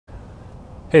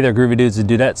Hey there, groovy dudes and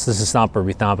dudettes. This is Stomper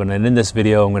Be Thompin', and in this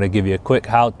video I'm going to give you a quick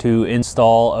how-to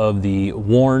install of the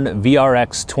Warn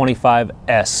VRX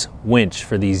 25S winch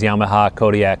for these Yamaha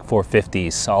Kodiak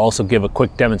 450s. I'll also give a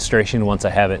quick demonstration once I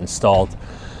have it installed.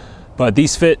 But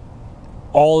these fit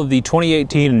all of the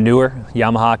 2018 and newer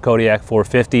Yamaha Kodiak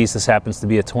 450s. This happens to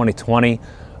be a 2020.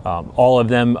 All of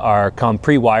them come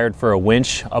pre-wired for a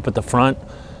winch up at the front.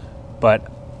 But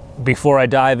before I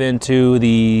dive into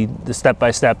the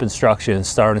step-by-step instructions,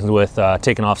 starting with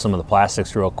taking off some of the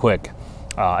plastics real quick,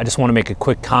 I just want to make a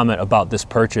quick comment about this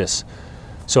purchase.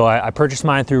 So I purchased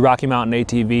mine through Rocky Mountain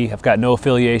ATV. I've got no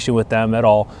affiliation with them at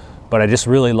all, but I just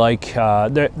really like,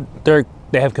 they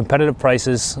have competitive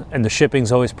prices and the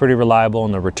shipping's always pretty reliable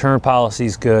and the return policy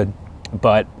is good.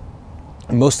 But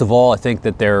most of all, I think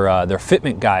that their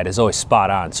fitment guide is always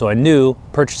spot on. So I knew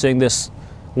purchasing this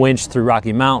winch through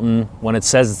Rocky Mountain, when it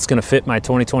says it's going to fit my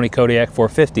 2020 Kodiak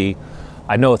 450,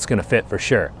 I know it's going to fit for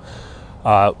sure.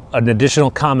 An additional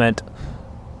comment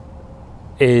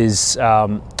is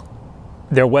their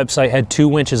website had two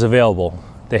winches available.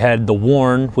 They had the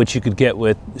Warn, which you could get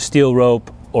with steel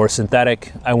rope or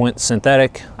synthetic. I went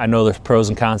synthetic. I know there's pros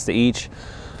and cons to each.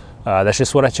 That's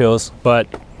just what I chose. But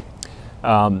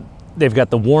they've got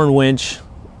the Warn winch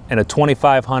and a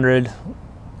 2500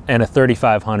 and a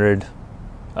 3500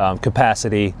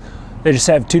 capacity. They just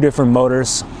have two different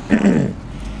motors and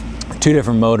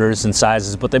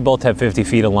sizes, but they both have 50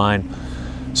 feet of line.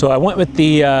 So I went with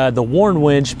the Warn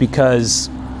winch because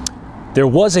there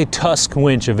was a Tusk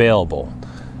winch available,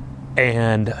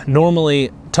 and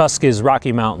normally Tusk is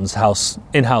Rocky Mountain's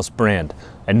in-house brand,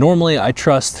 and normally I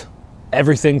trust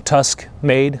everything Tusk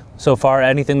made so far.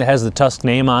 Anything that has the Tusk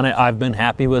name on it I've been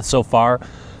happy with so far.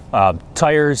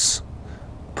 Tires,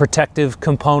 protective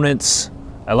components,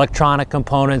 electronic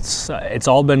components, it's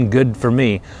all been good for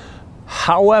me.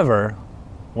 However,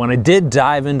 when I did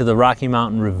dive into the Rocky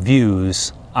Mountain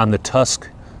reviews on the Tusk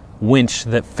winch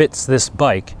that fits this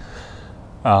bike,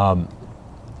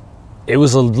 it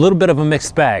was a little bit of a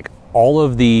mixed bag. All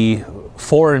of the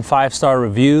 4- and 5-star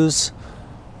reviews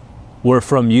were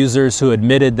from users who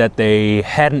admitted that they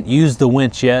hadn't used the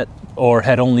winch yet or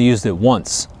had only used it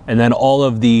once. And then all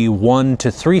of the 1- to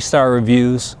 3-star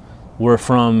reviews were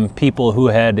from people who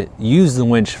had used the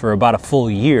winch for about a full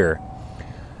year.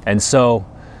 And so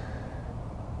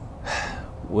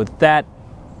with that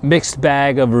mixed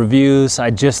bag of reviews,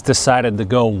 I just decided to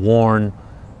go Warn.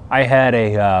 I had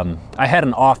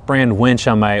an off-brand winch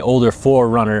on my older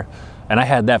 4Runner, and I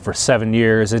had that for 7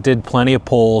 years. It did plenty of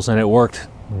pulls and it worked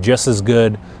just as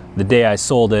good the day I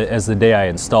sold it as the day I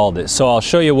installed it. So I'll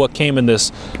show you what came in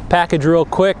this package real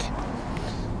quick.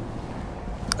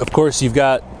 Of course, you've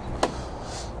got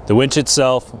the winch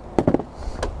itself.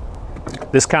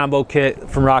 This combo kit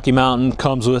from Rocky Mountain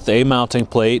comes with a mounting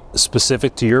plate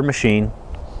specific to your machine.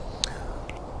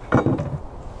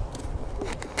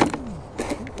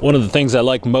 One of the things I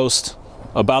like most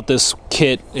about this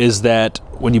kit is that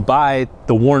when you buy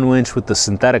the Warn winch with the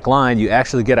synthetic line, you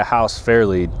actually get a house fair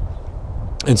lead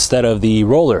instead of the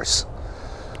rollers.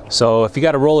 So if you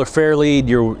got a roller fair lead,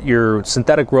 your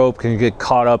synthetic rope can get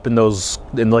caught up in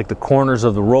like the corners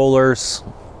of the rollers.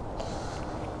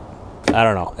 I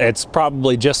don't know, it's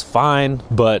probably just fine,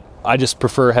 but I just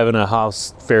prefer having a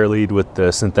house fair lead with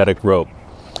the synthetic rope.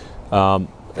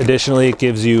 Additionally, it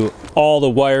gives you all the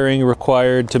wiring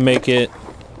required to make it,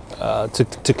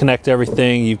 to connect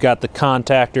everything. You've got the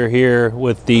contactor here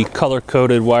with the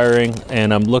color-coded wiring,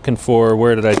 and I'm looking for,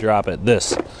 where did I drop it?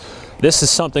 This is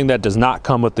something that does not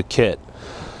come with the kit.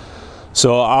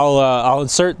 So I'll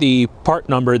insert the part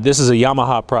number. This is a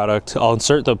Yamaha product. I'll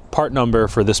insert the part number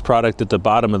for this product at the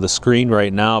bottom of the screen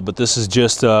right now, but this is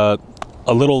just a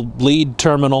little lead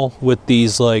terminal with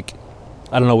these, like,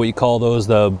 I don't know what you call those,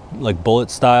 the like bullet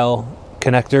style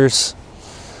connectors.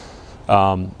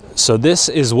 So this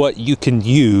is what you can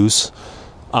use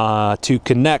to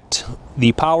connect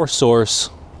the power source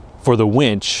for the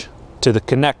winch to the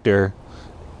connector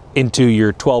into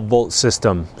your 12-volt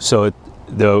system. So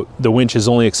the winch is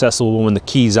only accessible when the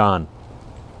key's on.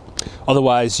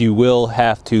 Otherwise, you will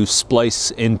have to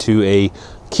splice into a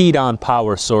keyed on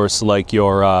power source like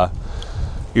your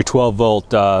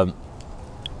 12-volt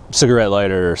cigarette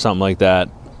lighter or something like that,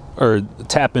 or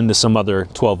tap into some other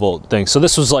 12-volt thing. So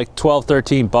this was like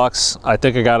 12-13 bucks. I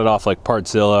think I got it off like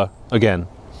Partzilla. Again,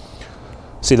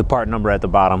 see the part number at the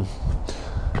bottom.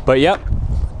 But yep,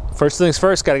 first things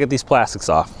first, got to get these plastics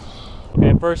off.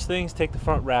 Okay, first things, take the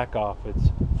front rack off.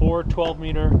 It's 4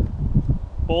 12-meter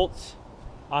bolts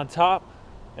on top,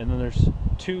 and then there's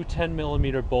 2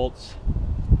 10-millimeter bolts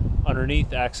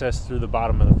underneath, access through the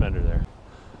bottom of the fender there.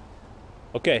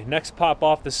 Okay, next pop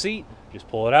off the seat. Just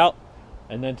pull it out,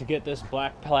 and then to get this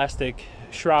black plastic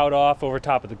shroud off over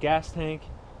top of the gas tank,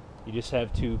 you just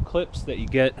have 2 clips that you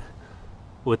get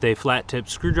with a flat tip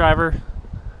screwdriver,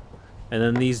 and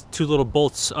then these 2 little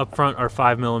bolts up front are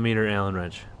 5mm Allen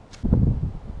wrench.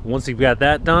 Once you've got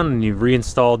that done and you've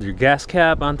reinstalled your gas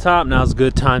cap on top, now's a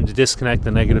good time to disconnect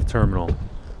the negative terminal.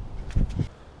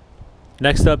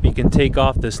 Next up, you can take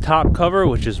off this top cover,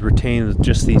 which is retained with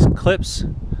just these clips.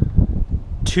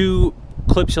 2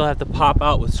 clips you'll have to pop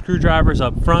out with screwdrivers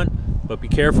up front, but be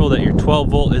careful that your 12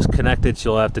 volt is connected,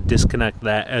 so you'll have to disconnect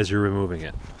that as you're removing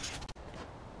it.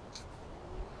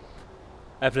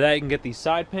 After that, you can get these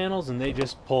side panels and they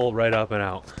just pull right up and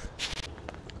out.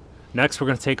 Next, we're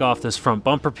going to take off this front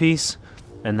bumper piece,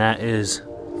 and that is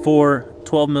 4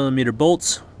 12mm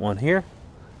bolts, one here,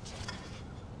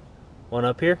 one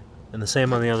up here, and the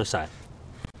same on the other side.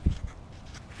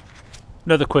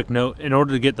 Another quick note, in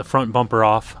order to get the front bumper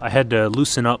off, I had to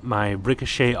loosen up my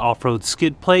Ricochet off-road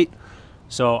skid plate.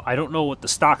 So I don't know what the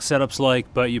stock setup's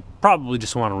like, but you probably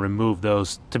just want to remove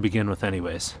those to begin with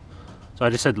anyways. So I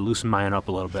just had to loosen mine up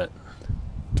a little bit.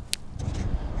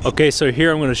 Okay, so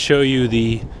here I'm going to show you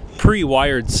the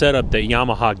pre-wired setup that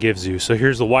Yamaha gives you. So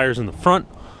here's the wires in the front.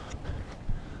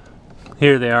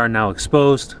 Here they are now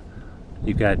exposed.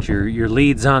 You've got your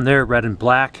leads on there, red and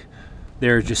black.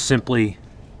 They're just simply,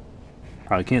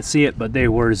 probably can't see it, but they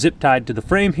were zip tied to the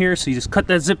frame here. So you just cut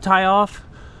that zip tie off,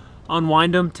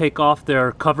 unwind them, take off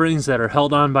their coverings that are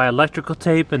held on by electrical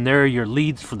tape, and there are your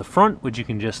leads for the front, which you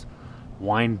can just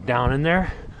wind down in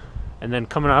there. And then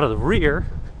coming out of the rear,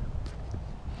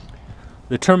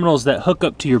 the terminals that hook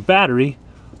up to your battery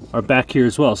are back here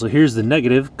as well. So here's the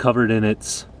negative covered in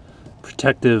its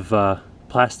protective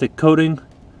plastic coating,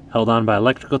 held on by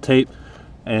electrical tape.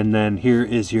 And then here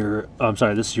is your, I'm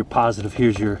sorry, this is your positive,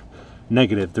 here's your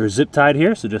negative. They're zip tied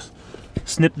here, so just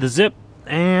snip the zip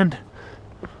and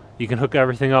you can hook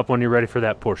everything up when you're ready for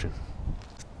that portion.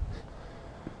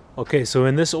 Okay, so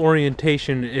in this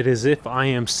orientation, it is as if I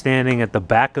am standing at the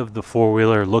back of the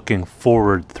four-wheeler looking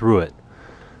forward through it.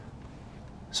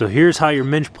 So here's how your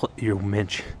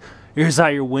here's how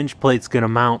your winch plate's gonna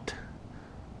mount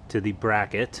to the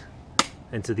bracket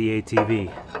and to the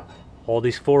ATV. All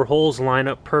these 4 holes line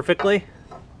up perfectly.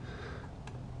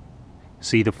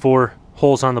 See the 4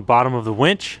 holes on the bottom of the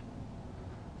winch?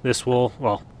 This will,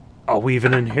 well, I'll weave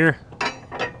it in here.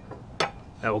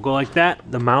 That will go like that.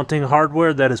 The mounting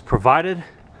hardware that is provided,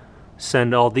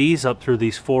 send all these up through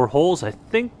these 4 holes. I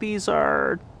think these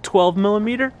are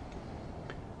 12mm.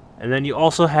 And then you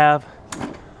also have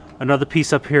another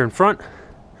piece up here in front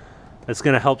that's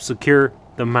going to help secure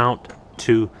the mount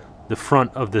to the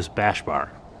front of this bash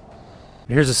bar.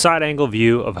 Here's a side angle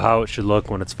view of how it should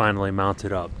look when it's finally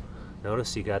mounted up.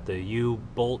 Notice you got the U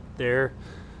bolt there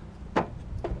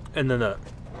and then the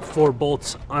 4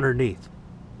 bolts underneath.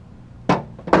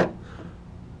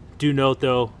 Do note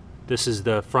though, this is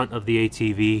the front of the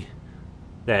ATV,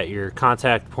 that your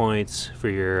contact points for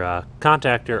your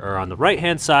contactor are on the right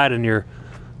hand side and your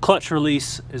clutch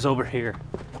release is over here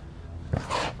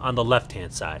on the left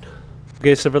hand side.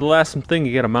 Okay, so for the last thing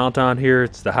you got to mount on here,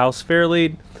 it's the house fair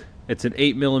lead. It's an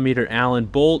 8mm Allen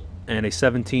bolt and a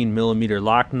 17mm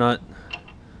lock nut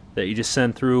that you just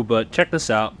send through, but check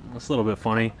this out, it's a little bit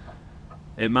funny.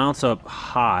 It mounts up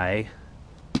high.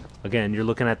 Again, you're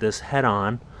looking at this head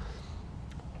on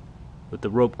with the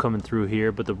rope coming through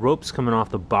here, but the rope's coming off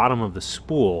the bottom of the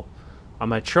spool. On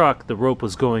my truck, the rope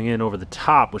was going in over the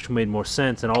top, which made more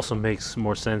sense and also makes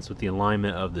more sense with the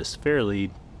alignment of this fair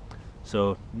lead.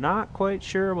 So not quite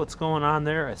sure what's going on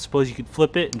there. I suppose you could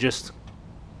flip it and just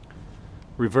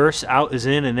reverse, out is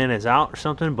in and in is out or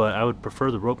something, but I would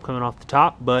prefer the rope coming off the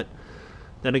top. But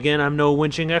then again, I'm no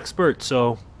winching expert,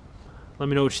 so let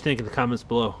me know what you think in the comments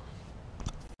below.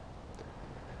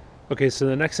 Okay, so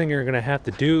the next thing you're going to have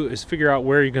to do is figure out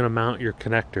where you're going to mount your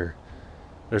connector.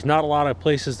 There's not a lot of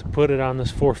places to put it on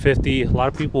this 450. A lot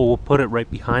of people will put it right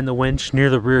behind the winch near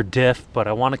the rear diff, but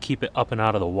I want to keep it up and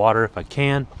out of the water if I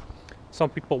can. Some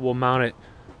people will mount it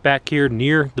back here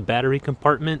near the battery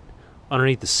compartment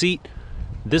underneath the seat.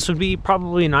 This would be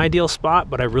probably an ideal spot,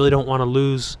 but I really don't want to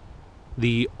lose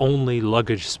the only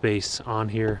luggage space on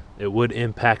here. It would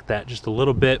impact that just a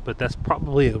little bit, but that's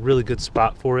probably a really good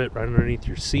spot for it, right underneath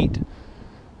your seat.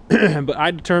 But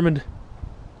I determined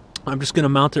I'm just going to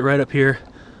mount it right up here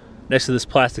next to this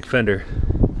plastic fender.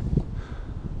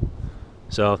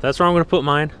 So that's where I'm going to put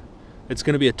mine. It's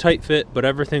going to be a tight fit, but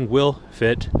everything will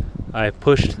fit. I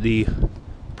pushed the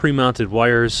pre-mounted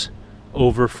wires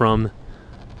over from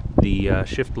the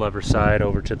shift lever side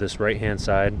over to this right hand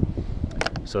side.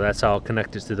 So that's how I'll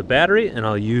connect it to the battery, and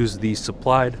I'll use the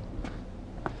supplied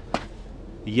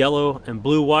yellow and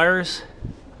blue wires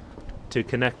to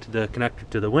connect the connector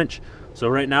to the winch. So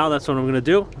right now that's what I'm going to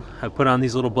do. I put on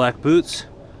these little black boots,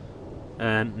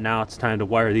 and now it's time to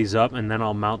wire these up, and then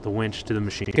I'll mount the winch to the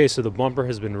machine. Okay, so the bumper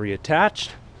has been reattached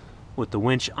with the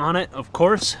winch on it, of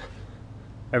course.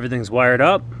 Everything's wired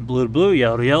up, blue to blue,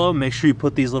 yellow to yellow. Make sure you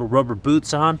put these little rubber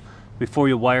boots on before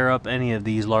you wire up any of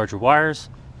these larger wires.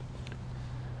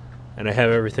 And I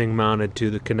have everything mounted to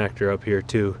the connector up here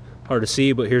too. Hard to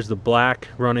see, but here's the black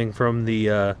running from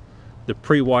the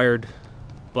pre-wired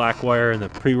black wire and the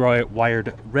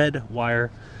pre-wired red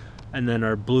wire, and then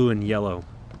our blue and yellow.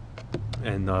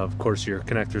 And of course your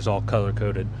connector's all color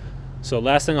coded. So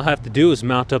last thing I'll have to do is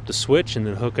mount up the switch and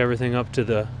then hook everything up to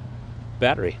the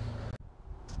battery.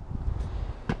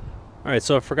 Alright,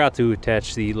 so I forgot to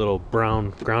attach the little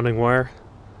brown grounding wire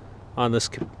on this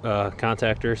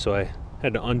contactor, so I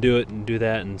had to undo it and do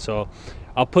that, and so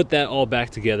I'll put that all back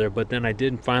together. But then I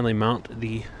did finally mount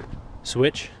the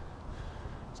switch.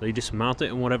 So you just mount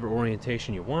it in whatever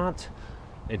orientation you want.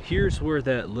 And here's where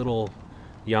that little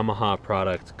Yamaha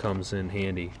product comes in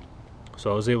handy.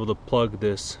 So I was able to plug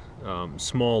this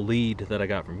small lead that I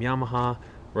got from Yamaha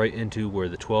right into where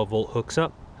the 12-volt hooks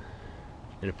up.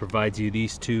 And it provides you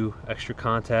these two extra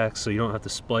contacts, so you don't have to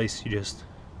splice. You just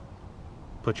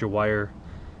put your wire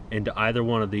into either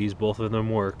one of these. Both of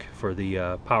them work for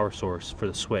the power source for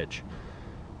the switch.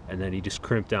 And then you just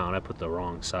crimp down. I put the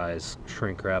wrong size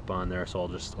shrink wrap on there, so I'll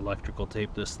just electrical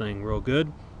tape this thing real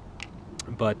good.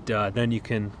 But then you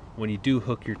can, when you do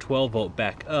hook your 12-volt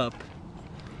back up,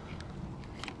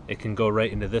 it can go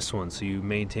right into this one. So you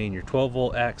maintain your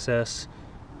 12-volt access,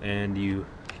 and you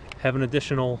have an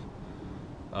additional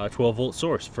 12-volt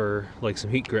source for like some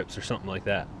heat grips or something like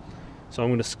that. So I'm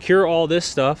going to secure all this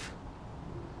stuff,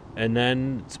 and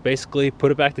then it's basically put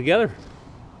it back together.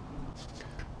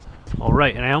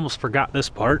 Alright, and I almost forgot this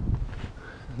part.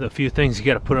 The few things you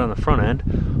got to put on the front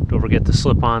end. Don't forget to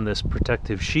slip on this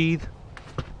protective sheath,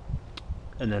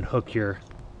 and then hook your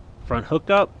front hook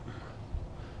up.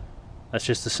 That's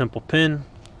just a simple pin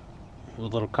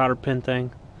with a little cotter pin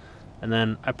thing. And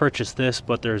then I purchased this,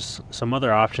 but there's some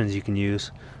other options you can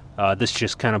use. This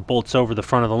just kind of bolts over the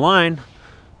front of the line,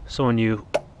 so when you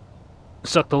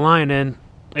suck the line in,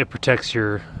 it protects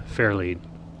your fair lead.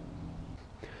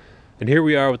 And here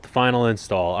we are with the final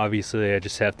install. Obviously I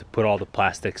just have to put all the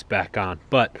plastics back on,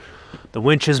 but the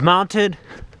winch is mounted.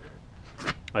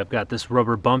 I've got this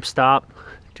rubber bump stop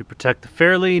to protect the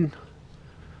fair lead.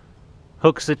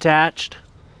 Hooks attached,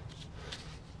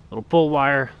 little pull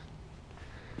wire.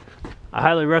 I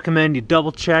highly recommend you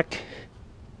double check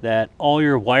that all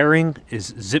your wiring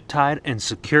is zip tied and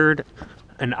secured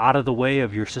and out of the way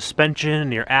of your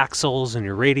suspension, your axles, and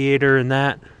your radiator and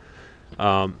that.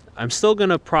 I'm still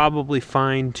gonna probably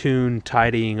fine tune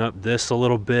tidying up this a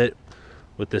little bit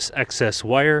with this excess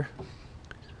wire,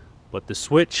 but the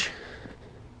switch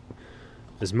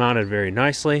is mounted very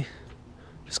nicely.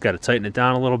 Just got to tighten it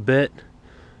down a little bit,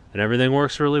 and everything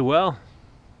works really well.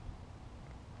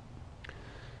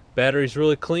 Battery's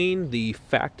really clean. The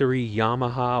factory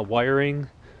Yamaha wiring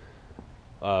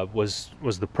was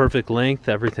the perfect length.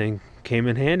 Everything came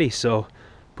in handy. So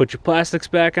put your plastics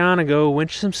back on and go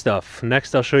winch some stuff.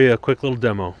 Next I'll show you a quick little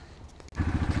demo.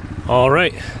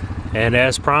 Alright, and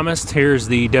as promised, here's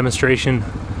the demonstration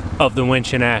of the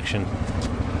winch in action.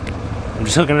 I'm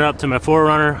just hooking it up to my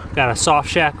 4Runner. Got a soft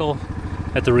shackle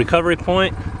at the recovery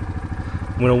point.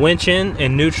 I'm going to winch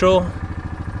in neutral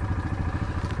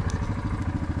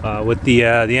with the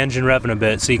engine revving a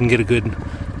bit so you can get a good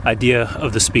idea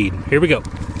of the speed. Here we go.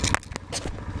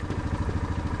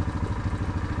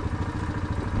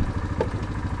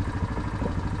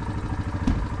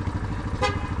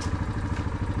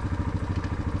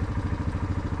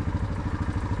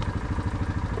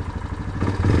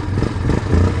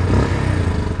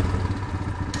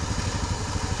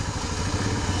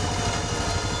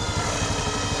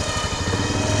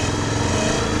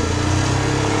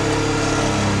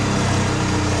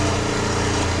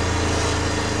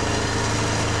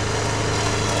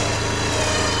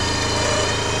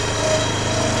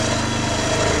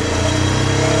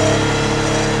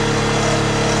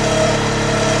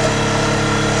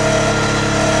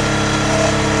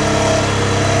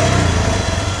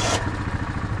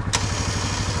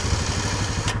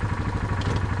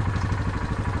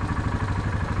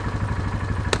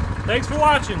 Thanks for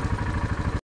watching.